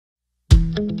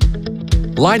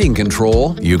Lighting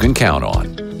control you can count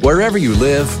on, wherever you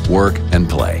live, work, and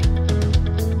play.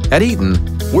 At Eaton,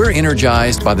 we're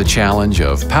energized by the challenge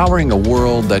of powering a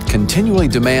world that continually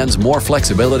demands more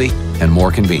flexibility and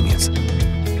more convenience.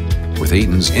 With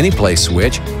Eaton's Anyplace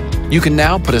switch, you can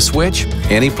now put a switch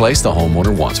any place the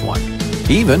homeowner wants one,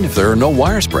 even if there are no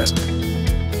wires present.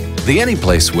 The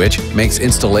Anyplace switch makes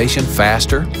installation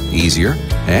faster, easier,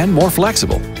 and more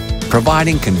flexible,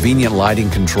 providing convenient lighting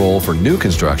control for new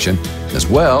construction as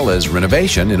well as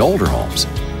renovation in older homes.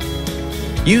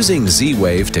 Using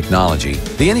Z-Wave technology,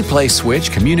 the Anyplace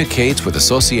switch communicates with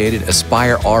associated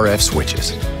Aspire RF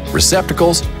switches,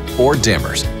 receptacles, or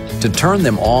dimmers to turn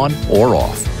them on or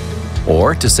off,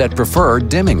 or to set preferred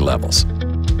dimming levels.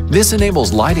 This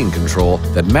enables lighting control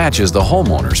that matches the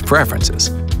homeowner's preferences.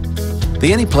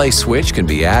 The Anyplace switch can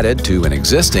be added to an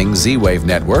existing Z-Wave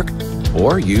network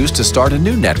or used to start a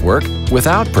new network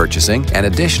without purchasing an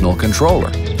additional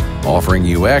controller, offering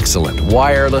you excellent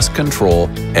wireless control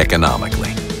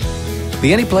economically.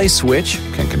 The Anyplace switch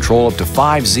can control up to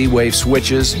 5 Z-Wave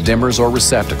switches, dimmers, or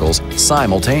receptacles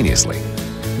simultaneously.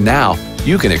 Now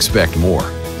you can expect more.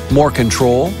 More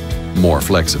control, more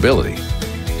flexibility.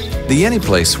 The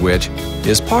Anyplace switch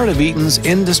is part of Eaton's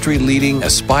industry-leading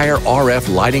Aspire RF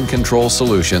lighting control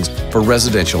solutions for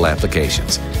residential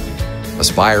applications.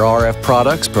 Aspire RF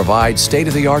products provide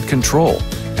state-of-the-art control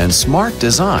and smart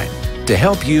design to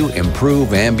help you improve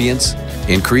ambience,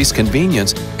 increase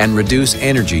convenience, and reduce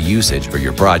energy usage for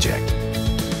your project.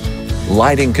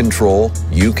 Lighting control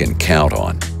you can count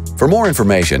on. For more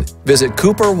information, visit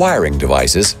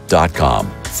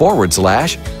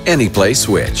cooperwiringdevices.com/Anyplace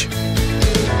switch.